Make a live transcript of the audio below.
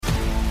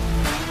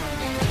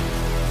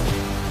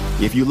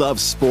If you love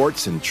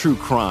sports and true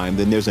crime,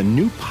 then there's a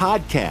new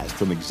podcast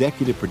from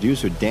executive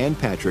producer Dan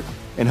Patrick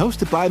and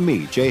hosted by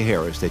me, Jay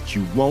Harris, that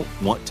you won't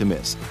want to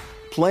miss.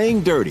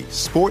 Playing Dirty: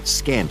 Sports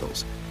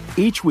Scandals.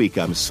 Each week,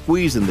 I'm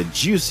squeezing the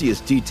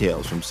juiciest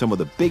details from some of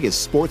the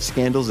biggest sports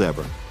scandals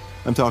ever.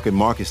 I'm talking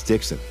Marcus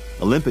Dixon,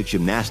 Olympic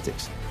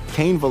gymnastics,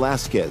 Cain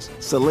Velasquez,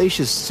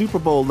 salacious Super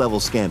Bowl-level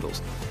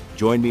scandals.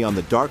 Join me on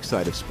the dark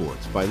side of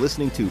sports by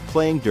listening to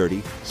Playing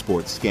Dirty: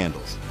 Sports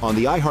Scandals on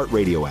the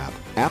iHeartRadio app,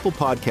 Apple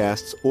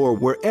Podcasts, or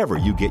wherever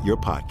you get your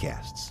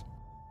podcasts.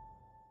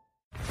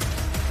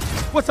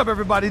 What's up,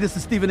 everybody? This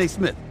is Stephen A.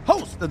 Smith,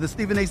 host of the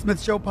Stephen A.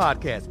 Smith Show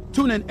podcast.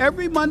 Tune in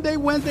every Monday,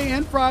 Wednesday,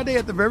 and Friday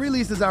at the very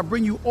least as I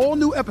bring you all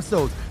new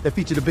episodes that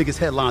feature the biggest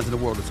headlines in the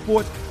world of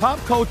sports, pop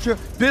culture,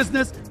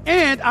 business,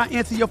 and I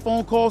answer your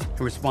phone calls and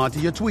respond to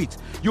your tweets.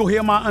 You'll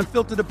hear my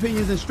unfiltered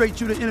opinions and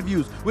straight-shooter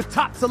interviews with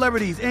top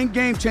celebrities and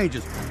game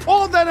changers.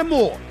 All that and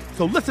more.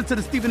 So listen to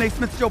the Stephen A.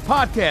 Smith Show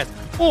podcast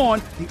on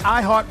the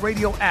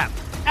iHeartRadio app,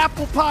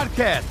 Apple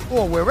Podcasts,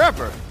 or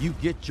wherever you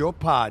get your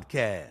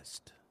podcast.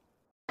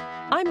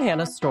 I'm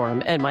Hannah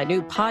Storm, and my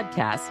new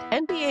podcast,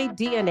 NBA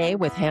DNA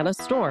with Hannah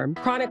Storm,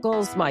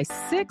 chronicles my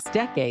 6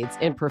 decades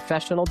in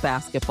professional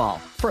basketball.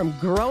 From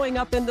growing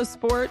up in the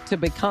sport to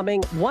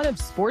becoming one of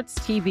sports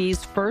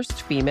TV's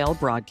first female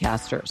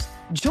broadcasters.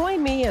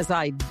 Join me as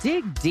I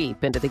dig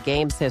deep into the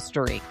game's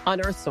history,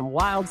 unearth some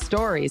wild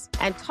stories,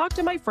 and talk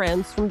to my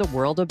friends from the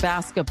world of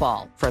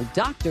basketball, from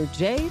Dr.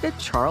 J to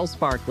Charles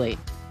Barkley.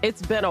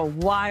 It's been a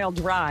wild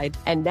ride,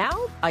 and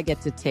now I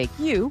get to take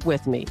you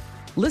with me.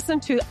 Listen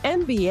to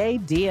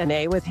NBA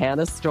DNA with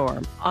Hannah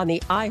Storm on the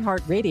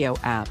iHeartRadio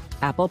app,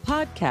 Apple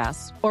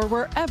Podcasts, or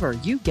wherever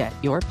you get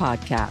your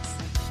podcasts.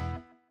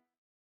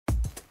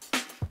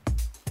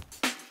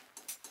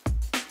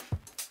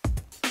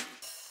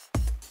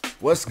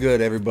 What's good,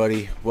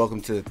 everybody?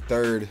 Welcome to the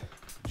third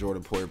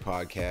Jordan Poyer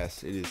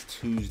podcast. It is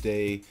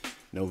Tuesday,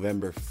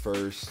 November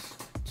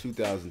 1st,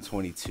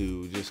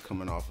 2022. Just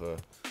coming off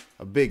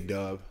a big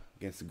dub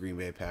against the Green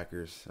Bay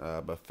Packers.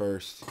 But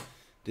first,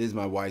 this is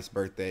my wife's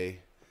birthday.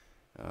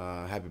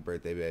 Happy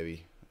birthday,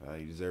 baby.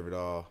 You deserve it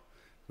all.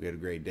 We had a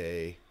great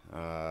day.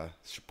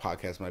 This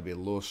podcast might be a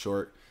little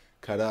short,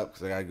 cut up,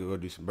 because I got to go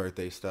do some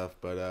birthday stuff.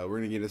 But we're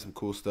going to get into some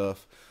cool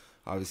stuff.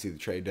 Obviously, the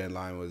trade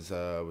deadline was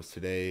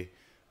today.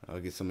 I'll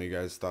get some of you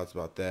guys' thoughts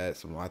about that,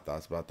 some of my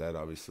thoughts about that,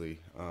 obviously.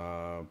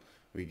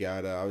 We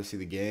got, obviously,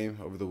 the game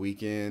over the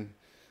weekend.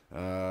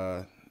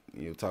 Talk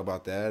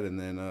about that, and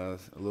then a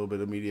little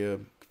bit of media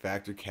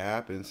factor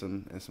cap and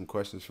some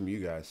questions from you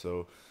guys.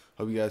 So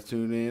hope you guys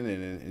tune in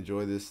and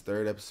enjoy this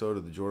third episode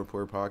of the Jordan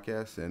Poyer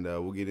podcast, and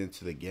we'll get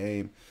into the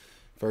game.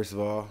 First of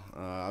all,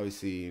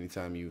 obviously,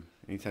 anytime you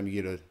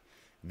get a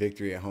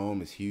victory at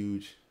home is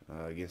huge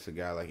against a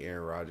guy like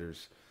Aaron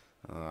Rodgers.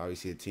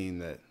 Obviously, a team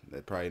that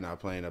probably not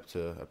playing up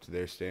to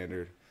their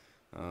standard.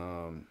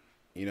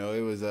 It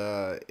was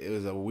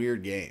a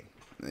weird game.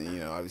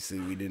 Obviously,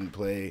 we didn't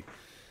play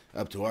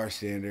up to our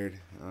standard.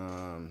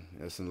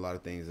 There's a lot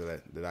of things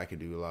that I could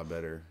do a lot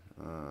better.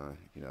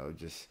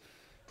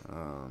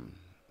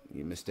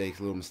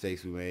 Little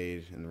mistakes we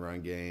made in the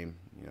run game.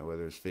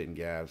 Whether it's fitting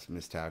gaps,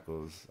 missed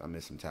tackles. I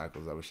missed some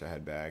tackles I wish I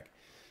had back.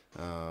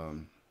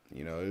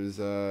 It was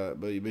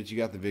but you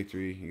got the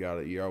victory.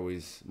 You're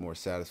always more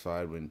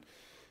satisfied when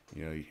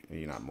you're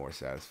not more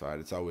satisfied.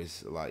 It's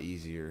always a lot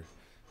easier.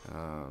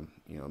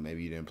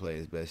 Maybe you didn't play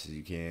as best as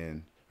you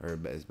can or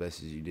as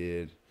best as you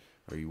did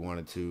or you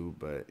wanted to,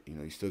 but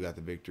you still got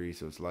the victory,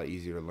 so it's a lot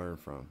easier to learn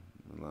from.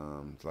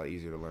 It's a lot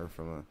easier to learn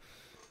from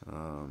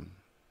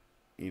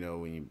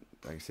when you,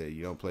 like I said,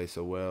 you don't play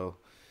so well,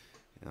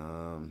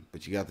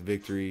 but you got the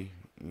victory.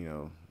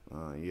 You're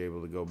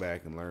able to go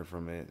back and learn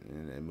from it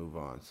and move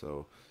on.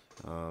 So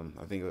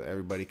I think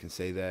everybody can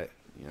say that.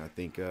 I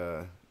think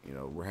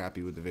we're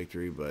happy with the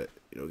victory, but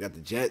we got the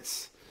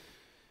Jets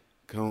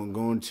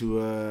going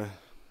to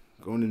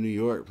New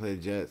York, play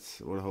the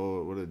Jets. What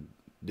a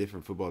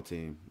different football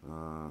team.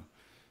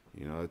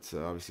 It's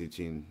obviously a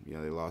team.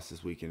 They lost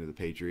this weekend to the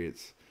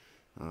Patriots.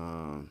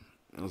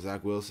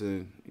 Zach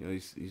Wilson,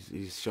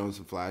 he's shown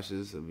some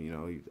flashes.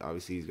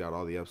 Obviously he's got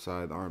all the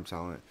upside, the arm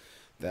talent,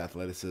 the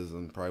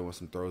athleticism. Probably wants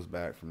some throws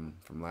back from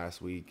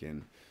last week.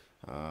 And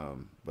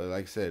but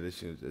like I said,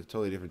 it's a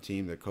totally different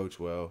team. They coach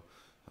well.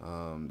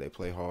 They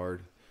play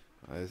hard.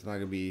 It's not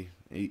gonna be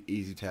an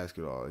easy task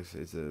at all.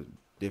 It's a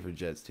different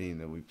Jets team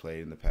than we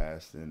played in the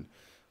past, and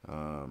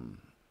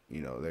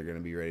they're gonna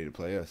be ready to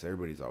play us.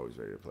 Everybody's always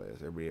ready to play us.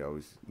 Everybody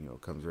always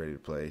comes ready to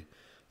play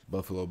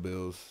Buffalo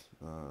Bills.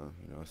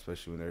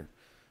 Especially when they're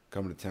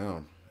coming to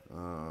town.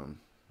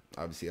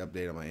 Obviously,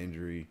 update on my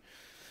injury.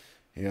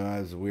 It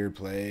was a weird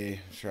play.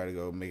 Try to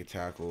go make a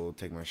tackle,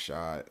 take my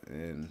shot,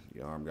 and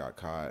the arm got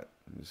caught.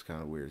 It's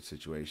kind of a weird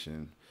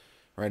situation.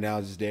 Right now,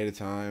 it's just day at a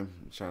time.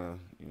 I'm trying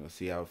to,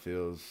 see how it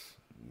feels.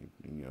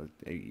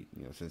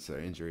 Since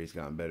the injury's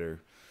gotten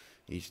better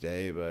each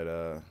day,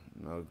 but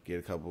get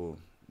a couple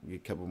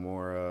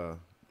more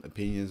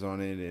opinions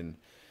on it, and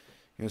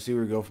see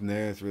where we go from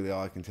there. That's really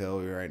all I can tell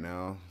you right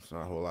now. It's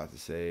not a whole lot to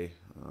say,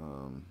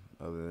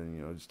 other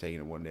than just taking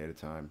it one day at a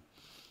time.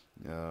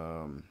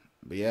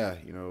 But yeah,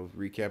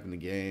 recapping the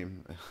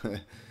game,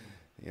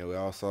 we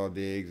all saw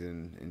Diggs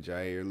and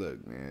Jair.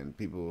 Look, man,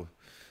 people,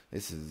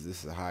 this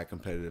is a high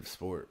competitive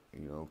sport.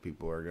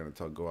 People are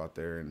gonna go out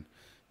there and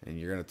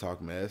you're gonna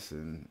talk mess,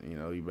 and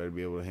you better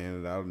be able to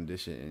hand it out and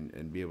dish it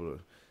and be able to,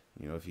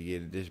 if you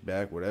get a dish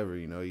back, whatever,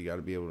 you got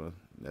to be able to.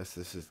 That's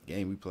just the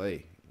game we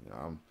play.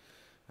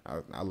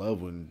 I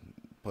love when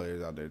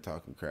players out there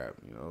talking crap.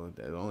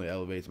 That only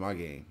elevates my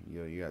game.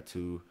 You got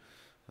two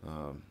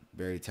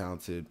very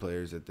talented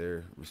players at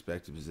their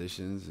respective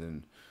positions,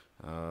 and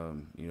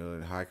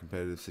in high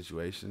competitive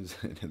situations.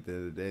 And at the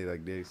end of the day,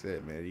 like Diggs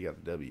said, man, you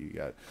got the W. You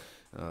got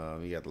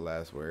the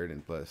last word,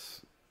 and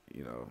plus, I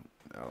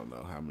don't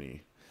know how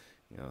many.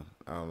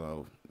 I don't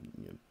know.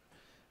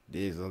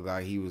 Diggs looked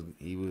like he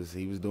was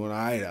doing all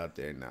right out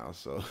there now.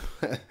 So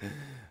I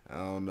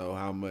don't know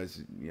how much.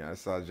 I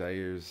saw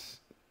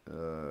Jair's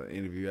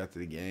interview after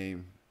the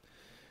game.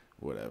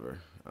 Whatever.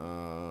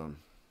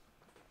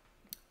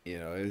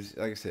 It's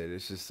like I said.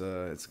 It's just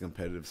it's a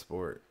competitive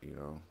sport.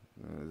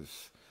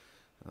 There's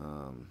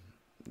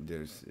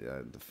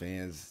the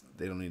fans.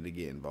 They don't need to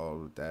get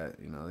involved with that.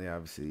 They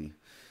obviously.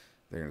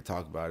 They're going to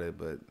talk about it,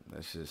 but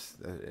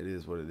it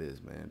is what it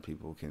is, man.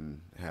 People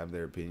can have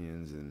their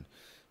opinions, and,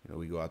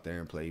 we go out there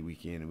and play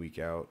week in and week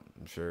out.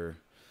 I'm sure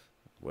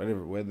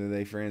whether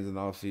they friends in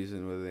the off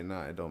season, whether they're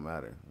not, it don't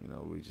matter.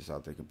 We just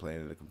out there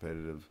complaining a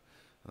competitive,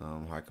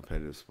 high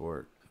competitive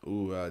sport.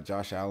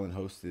 Josh Allen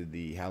hosted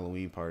the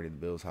Halloween party, the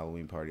Bills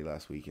Halloween party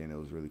last weekend. It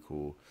was really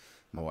cool.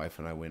 My wife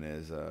and I went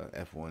as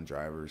F1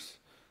 drivers.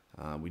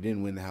 We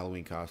didn't win the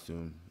Halloween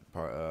costume.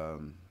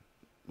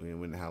 We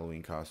didn't win the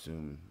Halloween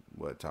costume.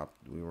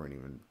 We weren't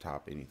even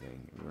top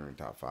anything. We were in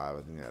top 5.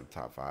 I think we had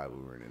top 5.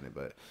 We weren't in it,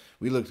 but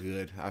we looked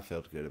good. I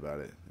felt good about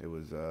it. It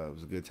was a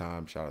good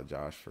time. Shout out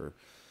Josh for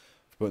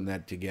putting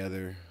that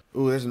together.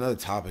 There's another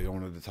topic I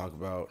wanted to talk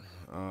about,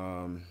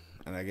 and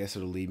I guess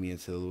it'll lead me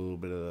into a little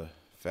bit of the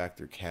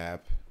factor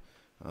cap.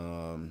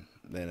 The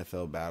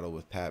NFL battle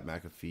with Pat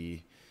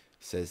McAfee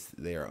says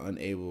they are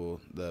unable.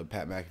 The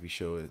Pat McAfee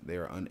show, they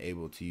are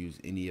unable to use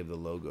any of the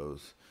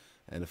logos.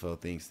 NFL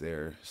thinks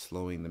they're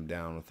slowing them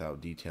down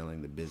without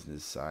detailing the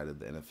business side of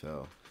the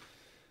NFL.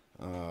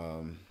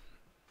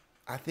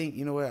 I think,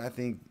 I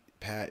think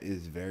Pat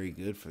is very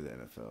good for the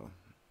NFL.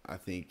 I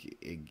think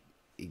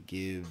it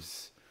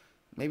gives,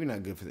 maybe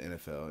not good for the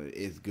NFL,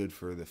 it's good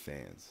for the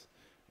fans.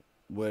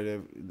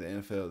 Whatever, the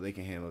NFL, they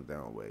can handle it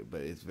their own way.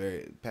 But it's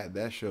Pat,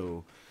 that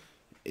show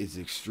is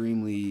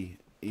extremely,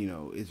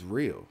 it's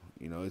real.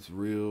 It's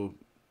real,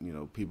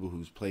 people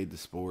who's played the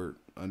sport,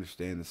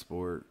 understand the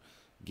sport,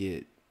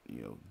 get,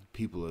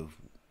 people of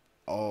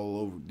all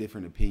over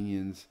different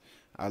opinions.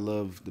 I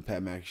love the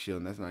Pat McAfee show,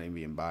 and that's not even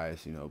being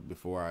biased.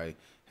 Before I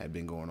had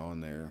been going on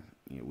there,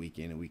 week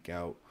in and week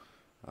out,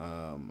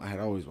 I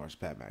had always watched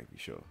the Pat McAfee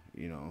show.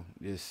 You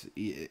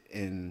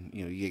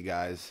get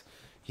guys.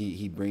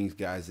 He brings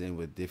guys in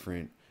with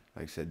different,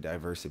 like I said,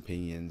 diverse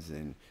opinions,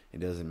 and it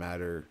doesn't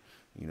matter,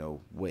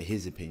 what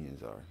his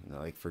opinions are.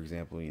 Like for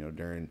example,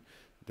 during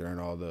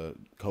all the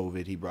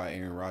COVID, he brought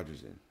Aaron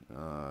Rodgers in.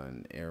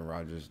 And Aaron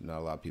Rodgers, not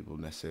a lot of people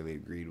necessarily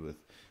agreed with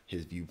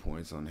his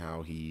viewpoints on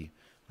how he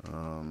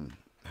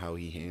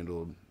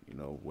handled,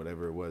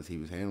 whatever it was he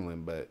was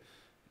handling. But,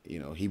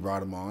 he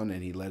brought him on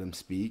and he let him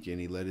speak and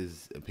he let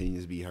his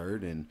opinions be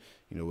heard. And,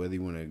 whether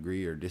you want to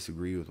agree or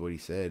disagree with what he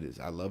said,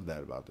 I love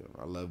that about them.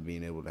 I love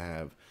being able to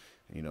have,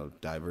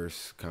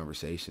 diverse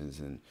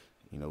conversations and,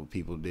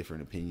 people with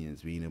different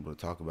opinions, being able to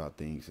talk about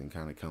things and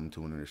kind of come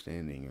to an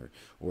understanding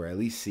or at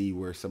least see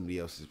where somebody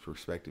else's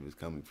perspective is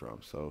coming from.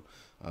 So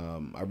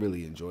I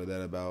really enjoy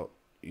that about,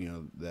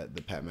 that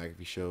the Pat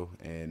McAfee show.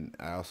 And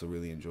I also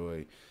really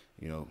enjoy,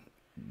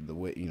 the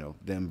way,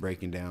 them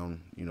breaking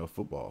down,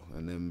 football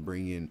and them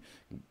bringing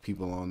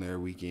people on there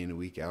week in and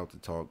week out to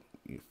talk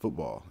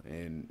football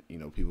and,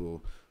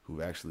 people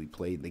who actually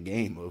played the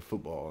game of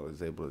football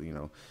is able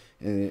to,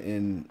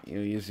 and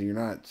you're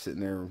not sitting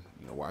there,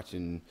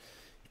 watching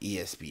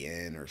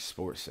ESPN or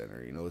Sports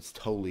Center. It's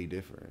totally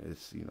different.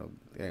 It's,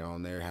 they're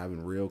on there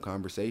having real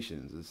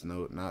conversations. It's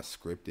not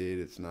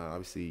scripted. It's not,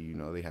 obviously,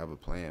 they have a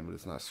plan, but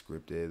it's not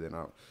scripted. They're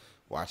not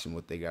watching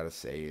what they got to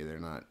say. They're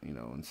not,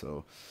 and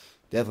so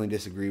definitely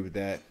disagree with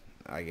that.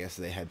 I guess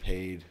they had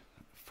paid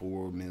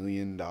 $4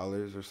 million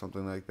or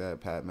something like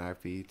that, Pat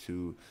McAfee,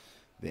 to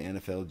the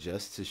NFL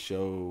just to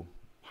show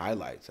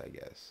highlights, I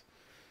guess.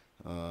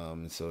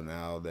 So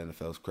now the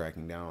NFL's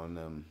cracking down on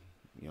them,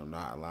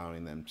 not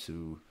allowing them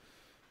to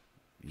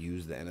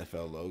use the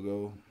NFL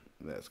logo.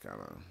 That's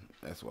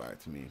why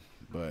to me.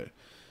 But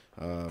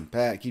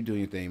Pat, keep doing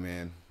your thing,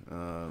 man.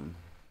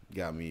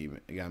 Got me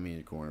in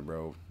your corner,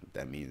 bro. If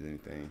that means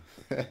anything.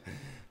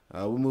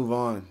 We'll move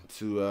on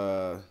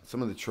to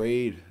some of the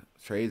trades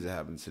that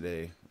happened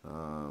today.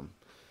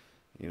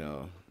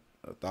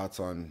 Thoughts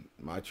on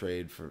my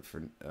trade for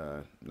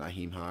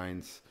Nyheim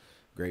Hines,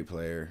 great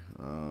player.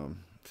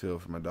 Feel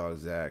for my dog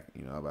Zach.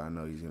 I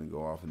know he's gonna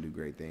go off and do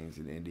great things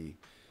in Indy.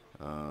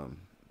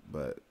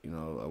 But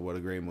what a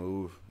great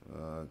move.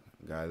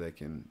 Guy that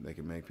can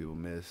make people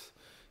miss.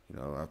 You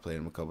know, I've played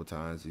him a couple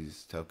times.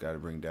 He's a tough guy to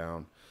bring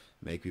down,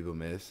 make people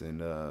miss, and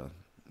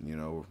you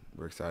know,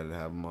 we're excited to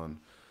have him on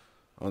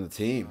the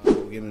team.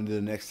 We'll get into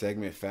the next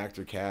segment, Fact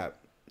or Cap.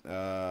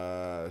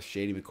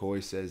 Shady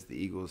McCoy says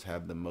the Eagles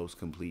have the most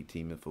complete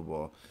team in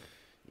football,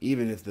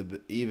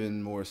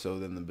 even more so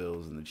than the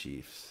Bills and the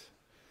Chiefs.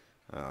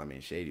 I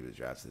mean, Shady was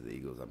drafted to the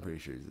Eagles. I'm pretty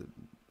sure he's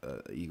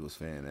an Eagles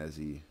fan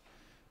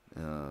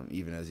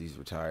even as he's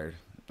retired.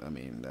 I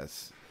mean,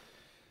 that's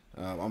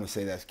I'm gonna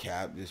say that's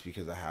cap just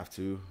because I have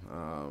to.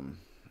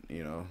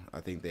 You know,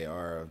 I think they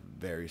are a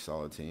very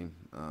solid team.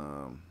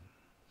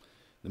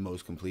 The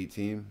most complete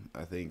team.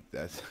 I think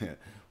that's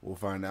we'll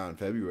find out in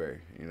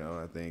February. You know,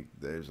 I think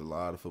there's a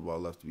lot of football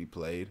left to be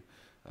played,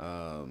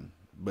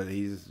 but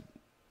he's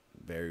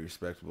very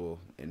respectable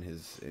in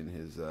his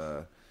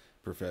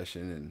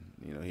profession, and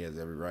you know he has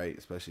every right,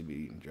 especially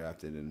being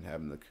drafted and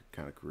having the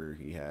kind of career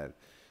he had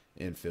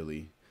in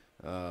Philly.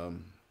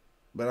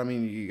 But I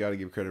mean, you got to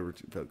give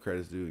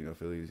credit's due. You know,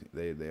 Philly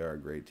they are a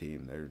great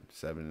team. They're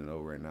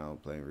 7-0 right now,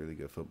 playing really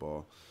good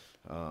football.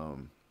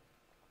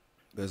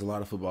 There's a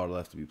lot of football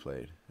left to be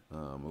played.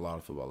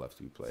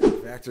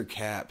 Factor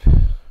cap.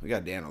 We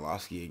got Dan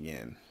Orlovsky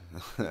again.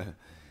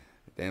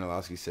 Dan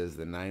Orlovsky says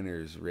the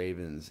Niners,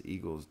 Ravens,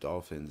 Eagles,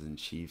 Dolphins, and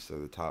Chiefs are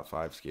the top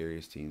 5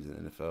 scariest teams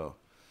in the NFL.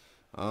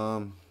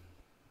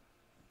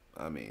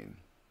 I mean,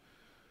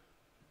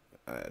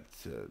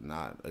 to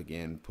not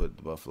again put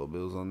the Buffalo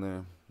Bills on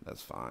there,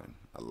 that's fine.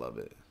 I love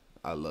it.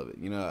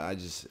 You know, I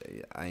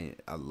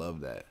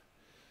love that.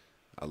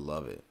 I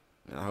love it,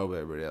 and I hope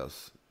everybody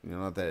else. You know,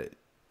 not that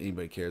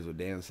anybody cares what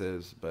Dan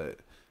says, but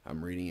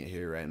I'm reading it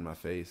here right in my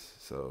face.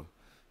 So,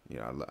 you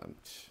know,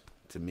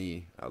 to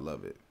me, I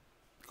love it.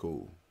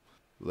 Cool.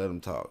 Let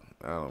them talk.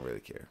 I don't really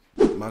care.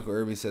 Michael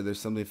Irvin said there's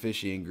something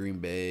fishy in Green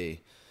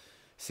Bay.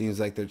 Seems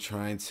like they're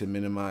trying to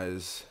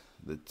minimize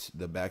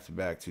the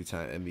back-to-back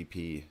 2-time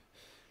MVP.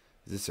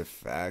 Is this a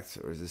fact,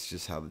 or is this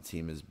just how the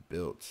team is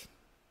built?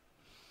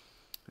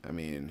 I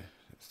mean,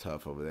 it's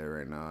tough over there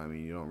right now. I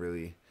mean, you don't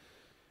really,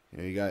 you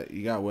know,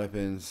 you got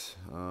weapons,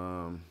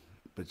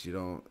 but you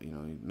don't, you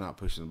know, you're not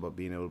pushing the ball,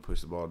 being able to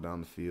push the ball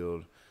down the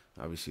field.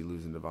 Obviously,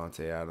 losing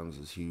Devontae Adams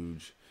is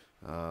huge.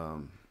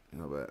 You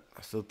know, but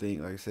I still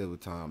think, like I said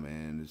with Tom,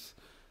 man,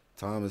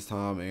 Tom is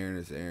Tom, Aaron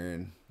is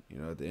Aaron. You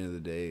know, at the end of the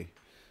day,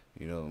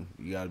 you know,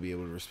 you got to be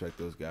able to respect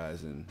those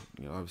guys. And,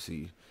 you know,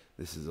 obviously,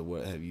 this is a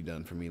what have you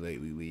done for me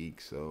lately league.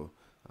 So,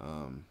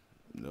 you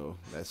know,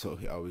 that's what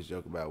we always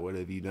joke about. What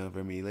have you done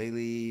for me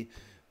lately?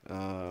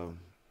 And,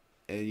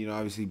 you know,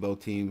 obviously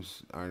both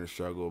teams are in a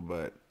struggle.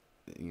 But,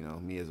 you know,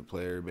 me as a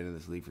player, been in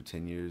this league for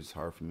 10 years, it's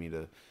hard for me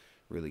to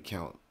really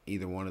count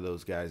either one of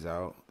those guys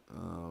out.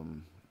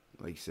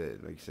 Like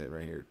you said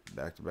right here,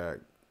 back-to-back,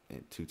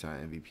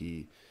 2-time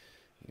MVP.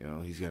 You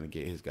know, he's going to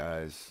get his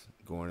guys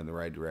going in the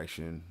right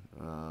direction.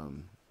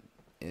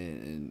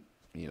 And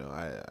you know,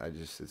 I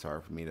just, it's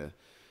hard for me to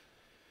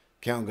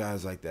count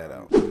guys like that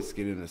out. Let's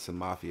get into some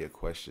Mafia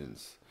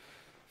questions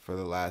for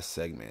the last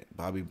segment.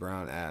 Bobby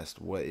Brown asked,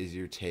 what is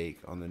your take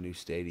on the new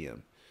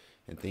stadium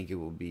and think it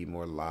will be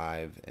more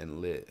live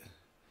and lit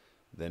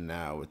than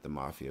now with the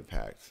Mafia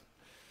packed?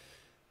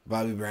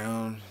 Bobby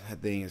Brown,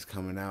 that thing is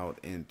coming out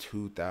in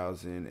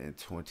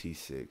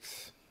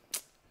 2026.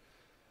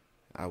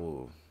 I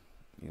will,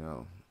 you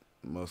know,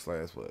 most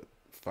likely that's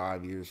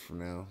 5 years from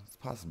now. It's a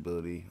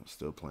possibility I'm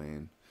still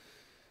playing.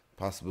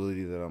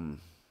 Possibility that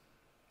I'm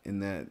in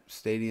that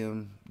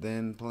stadium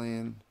then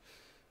playing.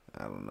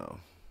 I don't know.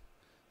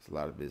 It's a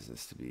lot of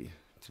business to be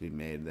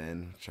made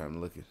then. Trying to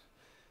look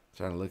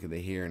at the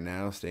here and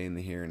now, stay in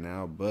the here and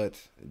now, but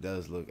it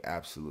does look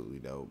absolutely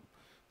dope.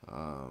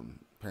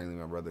 Apparently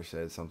my brother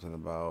said something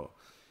about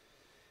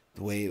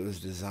the way it was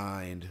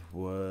designed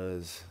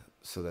was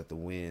so that the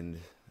wind,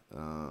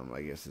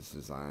 I guess it's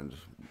designed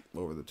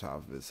over the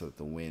top of it so that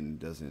the wind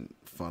doesn't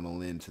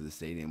funnel into the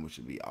stadium, which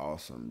would be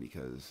awesome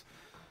because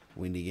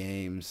windy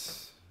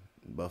games,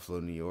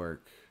 Buffalo, New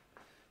York,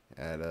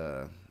 at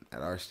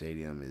our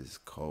stadium is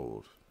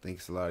cold.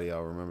 Thanks a lot of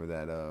y'all remember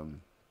that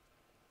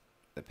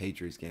the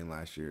Patriots game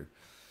last year.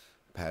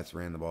 Pats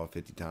ran the ball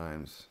 50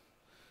 times.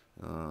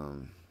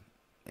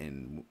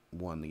 And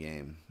won the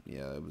game.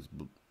 Yeah, it was.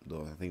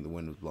 I think the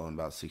wind was blowing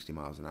about 60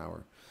 miles an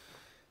hour.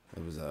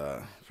 It was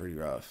pretty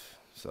rough.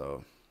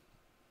 So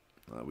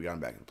we got him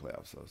back in the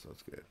playoffs, so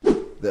it's good.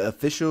 The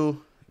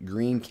official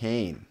Green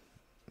Cane.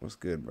 What's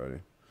good,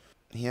 brother?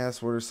 He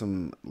asked, "What are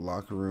some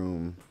locker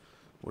room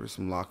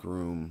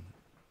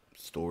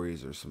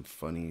stories or some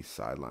funny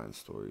sideline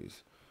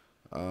stories?"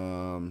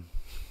 I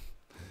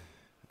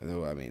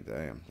mean,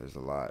 damn, there's a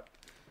lot.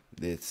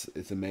 It's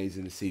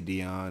amazing to see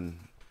Dion,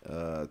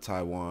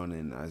 Taiwan,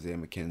 and Isaiah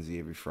McKenzie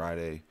every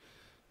Friday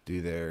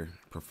do their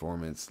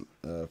performance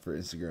for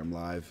Instagram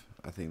Live.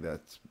 I think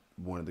that's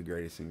one of the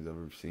greatest things I've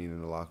ever seen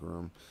in the locker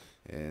room,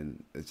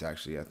 and it's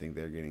actually, I think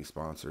they're getting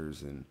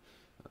sponsors and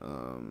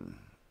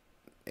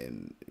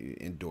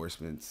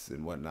endorsements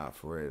and whatnot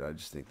for it. I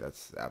just think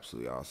that's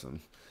absolutely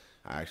awesome.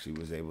 I actually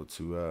was able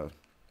to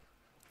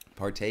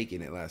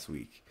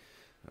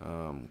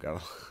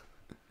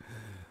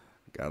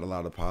got a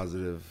lot of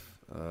positive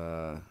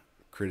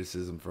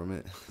criticism from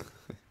it.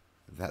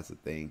 That's the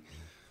thing.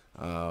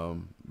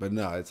 But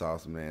no, it's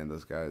awesome, man.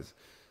 Those guys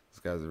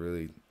are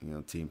really,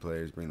 team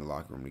players, bring the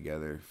locker room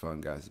together,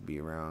 fun guys to be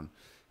around.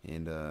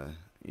 And,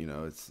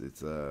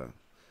 it's a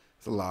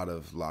lot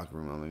of locker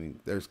room. I mean,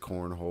 there's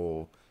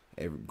cornhole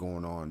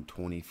going on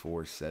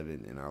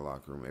 24/7 in our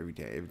locker room. Every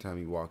time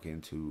you walk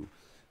into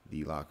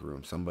the locker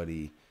room,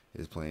 somebody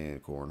is playing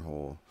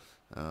cornhole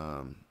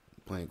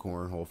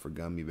for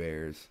gummy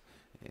bears.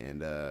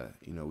 And,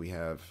 we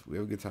have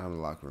a good time in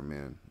the locker room,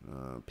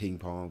 man. Ping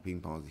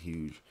pong's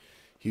huge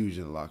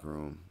in the locker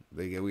room.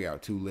 We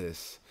got 2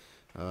 lists,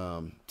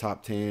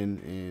 top 10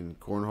 in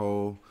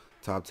cornhole,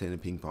 top 10 in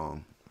ping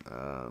pong.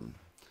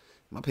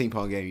 My ping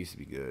pong game used to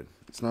be good.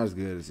 It's not as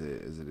good as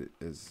it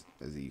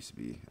used to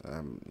be. I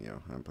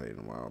haven't played in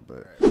a while.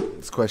 But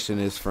this question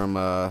is from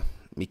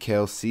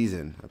Mikael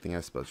Season. I think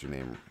I spelled your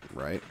name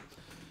right.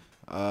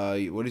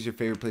 What is your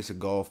favorite place to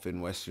golf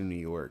in Western New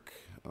York?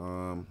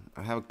 I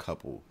have a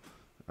couple.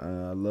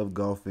 I love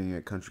golfing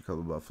at Country Club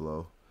of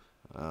Buffalo.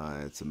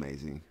 It's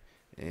amazing.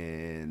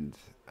 And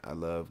I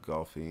love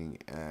golfing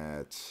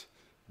at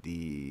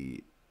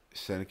the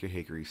Seneca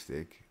Hickory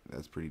Stick.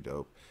 That's pretty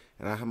dope.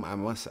 And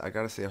I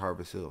gotta say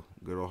Harvest Hill,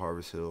 good old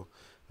Harvest Hill.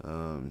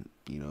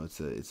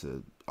 It's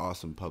a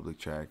awesome public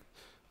track.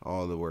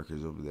 All the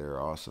workers over there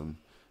are awesome.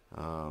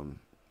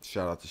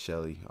 Shout out to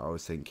Shelly,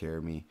 always taking care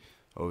of me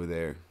over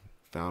there.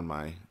 Found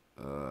my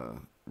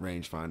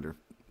rangefinder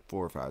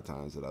 4 or 5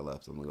 times that I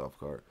left on the golf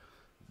cart.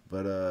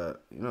 But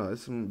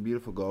it's some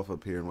beautiful golf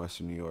up here in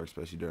Western New York,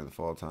 especially during the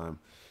fall time.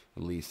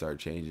 The leaves start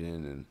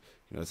changing,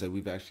 and so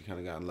we've actually kind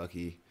of gotten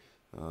lucky.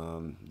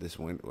 This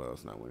winter, well,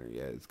 it's not winter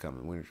yet. It's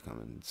coming. Winter's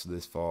coming. It's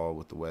this fall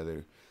with the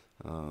weather.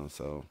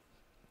 So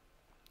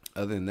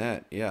other than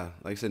that, yeah,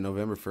 like I said,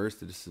 November 1st,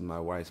 this is my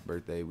wife's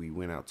birthday. We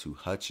went out to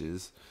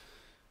Hutch's.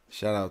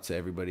 Shout out to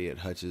everybody at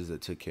Hutch's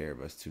that took care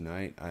of us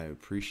tonight. I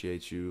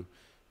appreciate you.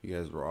 You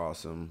guys were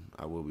awesome.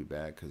 I will be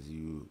back because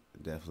you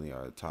definitely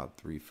are top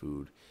 3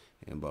 food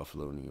in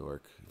Buffalo, New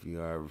York. If you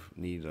ever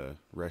need a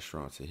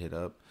restaurant to hit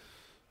up,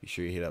 be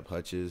sure you hit up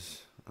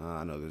Hutch's.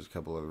 I know there's a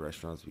couple other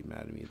restaurants be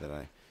mad at me that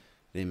I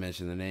didn't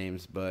mention the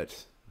names,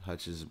 but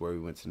Hutch's is where we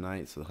went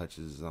tonight, so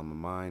Hutch's is on my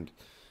mind.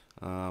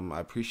 I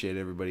appreciate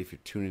everybody for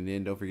tuning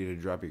in. Don't forget to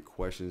drop your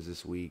questions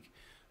this week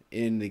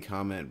in the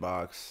comment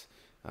box.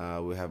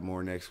 We'll have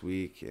more next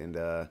week, and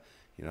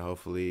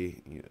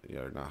hopefully,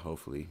 not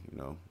hopefully,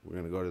 we're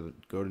gonna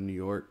go to New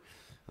York,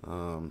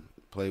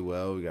 play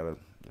well. We gotta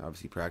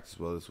obviously practice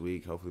well this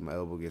week. Hopefully, my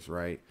elbow gets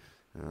right.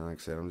 Like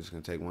I said, I'm just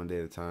gonna take one day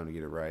at a time to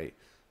get it right.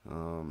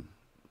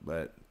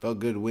 But felt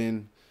good to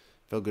win.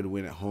 Felt good to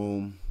win at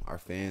home. Our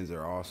fans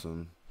are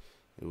awesome.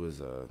 It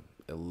was a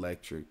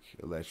electric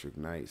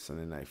night,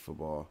 Sunday night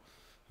football.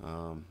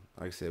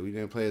 Like I said, we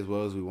didn't play as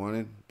well as we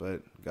wanted,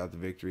 but got the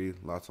victory.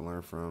 Lots to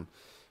learn from.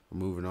 We're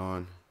moving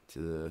on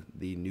to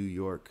the New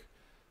York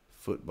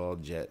Football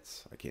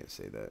Jets. I can't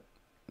say that.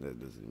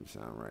 That doesn't even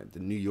sound right. The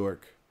New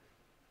York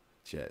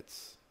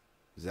Jets.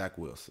 Zach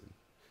Wilson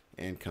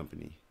and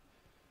company.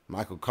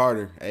 Michael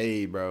Carter.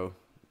 Hey, bro.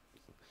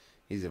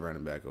 He's a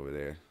running back over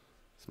there.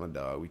 It's my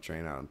dog. We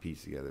train out in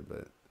peace together,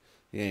 but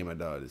he ain't my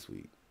dog this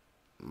week.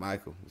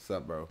 Michael, what's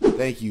up, bro?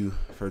 Thank you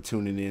for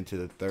tuning in to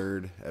the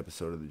 3rd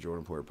episode of the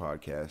Jordan Poyer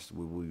podcast.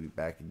 We will be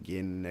back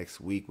again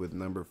next week with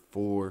number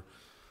 4,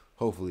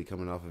 hopefully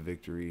coming off a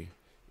victory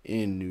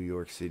in New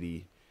York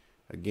City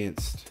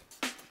against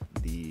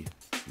the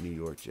New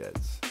York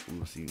Jets. We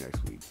will see you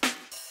next week.